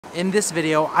In this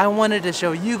video, I wanted to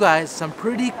show you guys some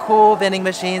pretty cool vending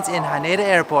machines in Haneda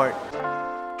Airport.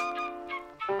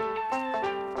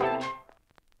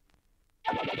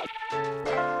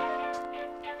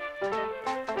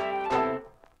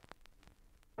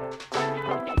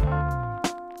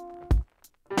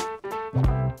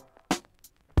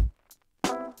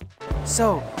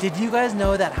 So, did you guys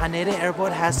know that Haneda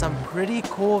Airport has some pretty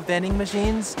cool vending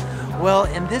machines? Well,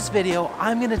 in this video,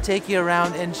 I'm going to take you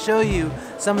around and show you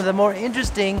some of the more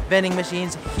interesting vending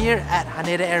machines here at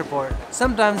Haneda Airport.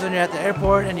 Sometimes when you're at the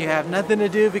airport and you have nothing to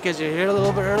do because you're here a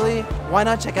little bit early, why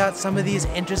not check out some of these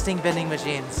interesting vending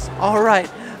machines?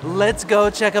 Alright, let's go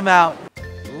check them out.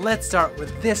 Let's start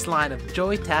with this line of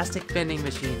Joy-tastic vending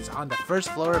machines on the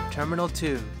first floor of Terminal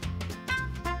 2.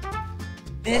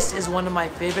 This is one of my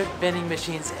favorite vending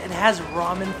machines. It has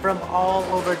ramen from all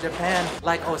over Japan,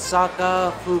 like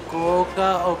Osaka,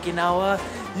 Fukuoka, Okinawa.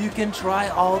 You can try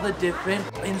all the different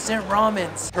instant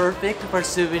ramens. Perfect for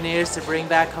souvenirs to bring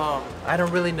back home. I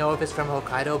don't really know if it's from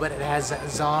Hokkaido, but it has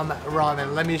Zom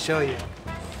ramen. Let me show you.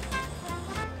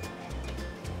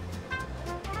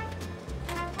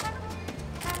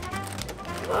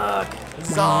 Look,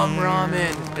 Zom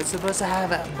ramen. It's supposed to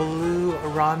have blue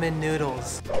ramen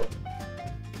noodles.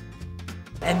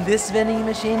 And this vending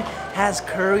machine has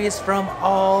curries from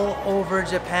all over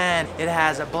Japan. It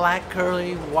has a black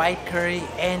curry, white curry,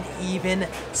 and even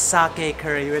sake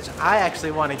curry, which I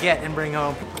actually want to get and bring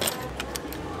home.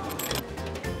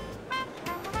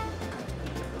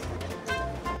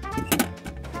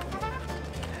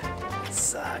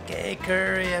 Sake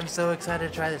curry, I'm so excited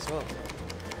to try this. Whoa.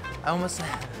 I almost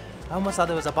thought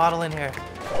there was a bottle in here.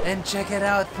 And check it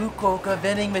out, Fukuoka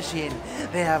vending machine.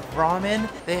 They have ramen,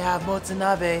 they have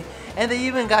motsinabe, and they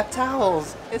even got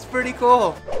towels. It's pretty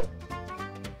cool.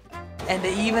 And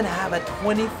they even have a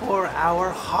 24-hour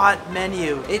hot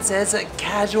menu. It says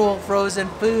casual frozen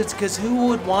foods, because who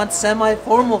would want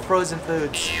semi-formal frozen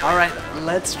foods? All right,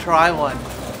 let's try one.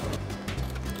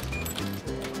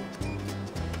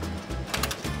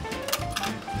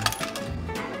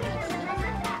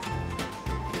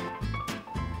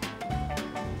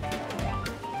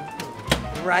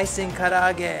 Rice and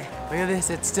karaage. Look at this,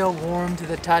 it's still warm to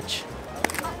the touch.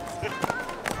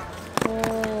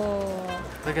 Oh.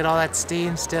 Look at all that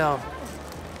steam still.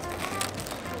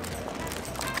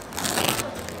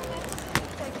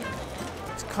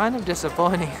 It's kind of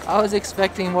disappointing. I was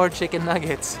expecting more chicken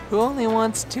nuggets. Who only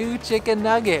wants 2 chicken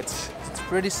nuggets? It's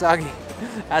pretty soggy,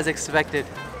 as expected.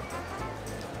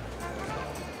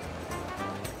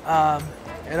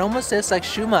 It almost tastes like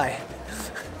shumai.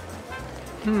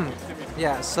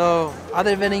 Yeah, so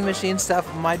other vending machine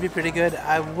stuff might be pretty good.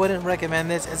 I wouldn't recommend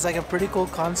this. It's like a pretty cool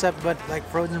concept, but like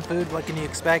frozen food, what can you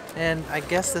expect? And I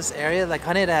guess this area, like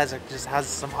Haneda just has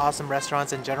some awesome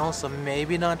restaurants in general, so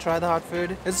maybe not try the hot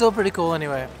food. It's still pretty cool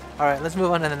anyway. Alright, let's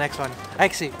move on to the next one.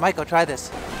 Actually, Michael, try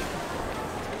this.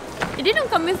 It didn't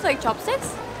come with like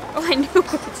chopsticks? Oh, I knew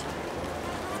it.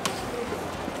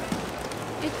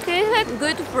 It tastes like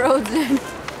good frozen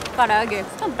karaage.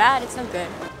 It's not bad, it's not good.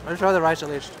 Let's try the rice at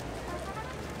least.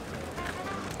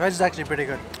 Rice is actually pretty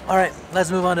good. Alright, let's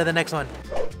move on to the next one.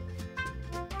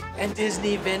 And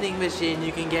Disney vending machine,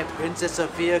 you can get Princess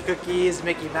Sophia cookies,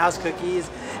 Mickey Mouse cookies,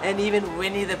 and even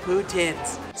Winnie the Pooh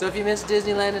tins. So if you missed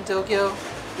Disneyland in Tokyo,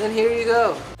 then here you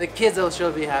go. The kids will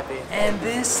sure be happy. And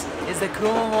this is the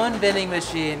Kumamon vending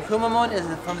machine. Kumamon is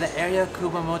from the area of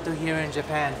Kumamoto here in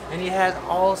Japan. And it has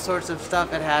all sorts of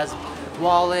stuff. It has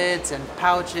wallets and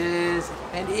pouches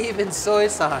and even soy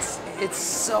sauce. It's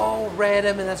so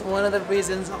random, and that's one of the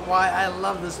reasons why I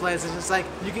love this place. It's just like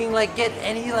you can like get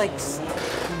any like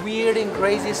weird and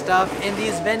crazy stuff in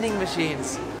these vending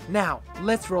machines. Now,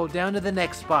 let's roll down to the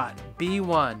next spot,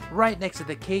 B1. Right next to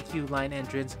the KQ line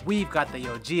entrance, we've got the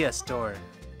Yojiya store.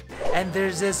 And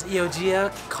there's this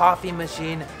Yojiya coffee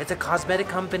machine. It's a cosmetic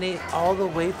company all the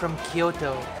way from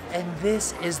Kyoto. And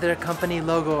this is their company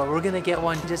logo. We're gonna get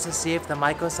one just to see if the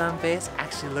Maiko-san face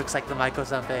actually looks like the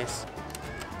Maiko-san face.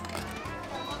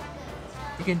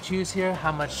 You can choose here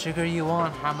how much sugar you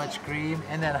want, how much cream,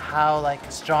 and then how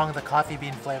like strong the coffee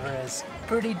bean flavor is.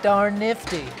 Pretty darn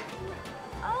nifty.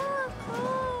 Oh,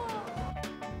 cool.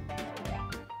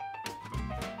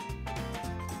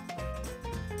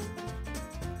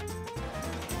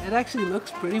 It actually looks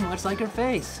pretty much like her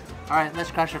face. All right, let's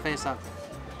crush her face up.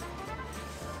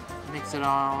 Mix it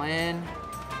all in.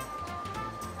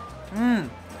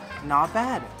 Not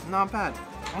bad, not bad.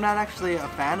 I'm not actually a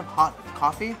fan of hot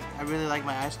coffee. I really like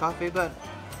my iced coffee, but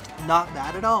not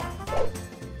bad at all.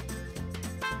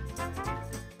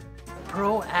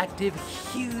 proactive,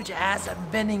 huge ass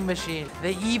vending machine.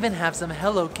 They even have some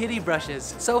Hello Kitty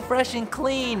brushes. So fresh and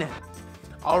clean.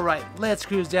 Alright, let's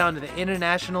cruise down to the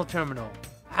international terminal.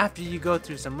 After you go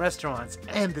through some restaurants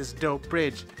and this dope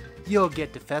bridge, you'll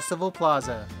get to Festival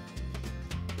Plaza.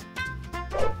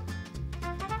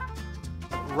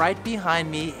 Right behind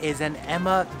me is an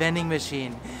Emma vending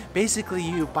machine. Basically,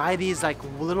 you buy these like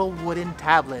little wooden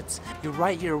tablets. You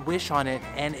write your wish on it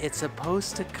and it's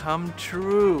supposed to come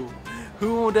true.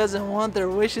 Who doesn't want their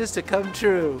wishes to come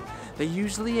true? They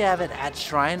usually have it at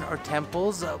shrine or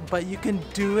temples, but you can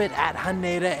do it at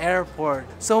Haneda Airport.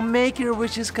 So make your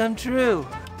wishes come true.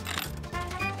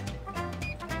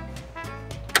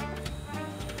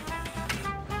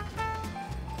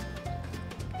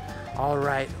 All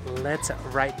right, let's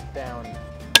write down.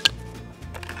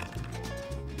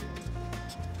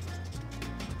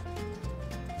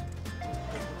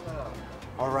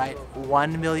 All right,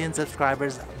 1 million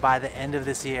subscribers by the end of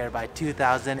this year, by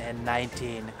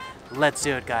 2019. Let's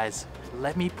do it, guys.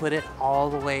 Let me put it all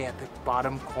the way at the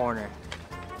bottom corner.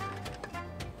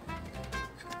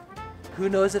 Who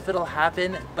knows if it'll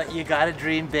happen, but you gotta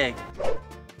dream big.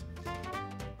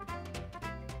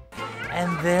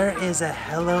 And there is a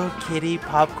Hello Kitty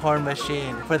popcorn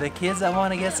machine. For the kids that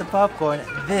want to get some popcorn,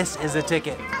 this is a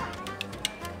ticket.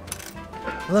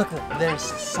 Look, there's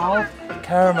salt,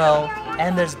 caramel,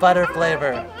 and there's butter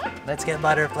flavor. Let's get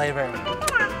butter flavor.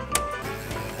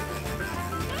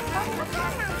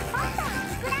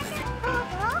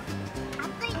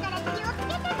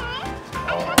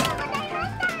 Oh.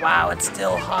 Wow, it's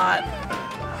still hot.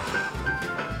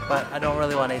 But I don't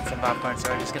really want to eat some popcorn,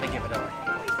 so we're just gonna give it away.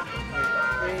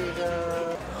 There you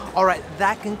go. Alright,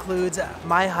 that concludes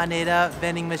my Haneda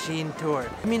vending machine tour.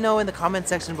 Let me know in the comment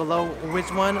section below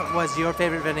which one was your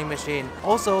favorite vending machine.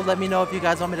 Also, let me know if you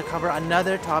guys want me to cover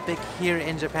another topic here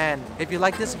in Japan. If you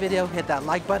like this video, hit that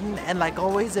like button, and like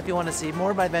always, if you want to see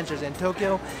more of my adventures in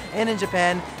Tokyo and in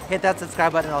Japan, hit that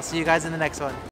subscribe button. I'll see you guys in the next one.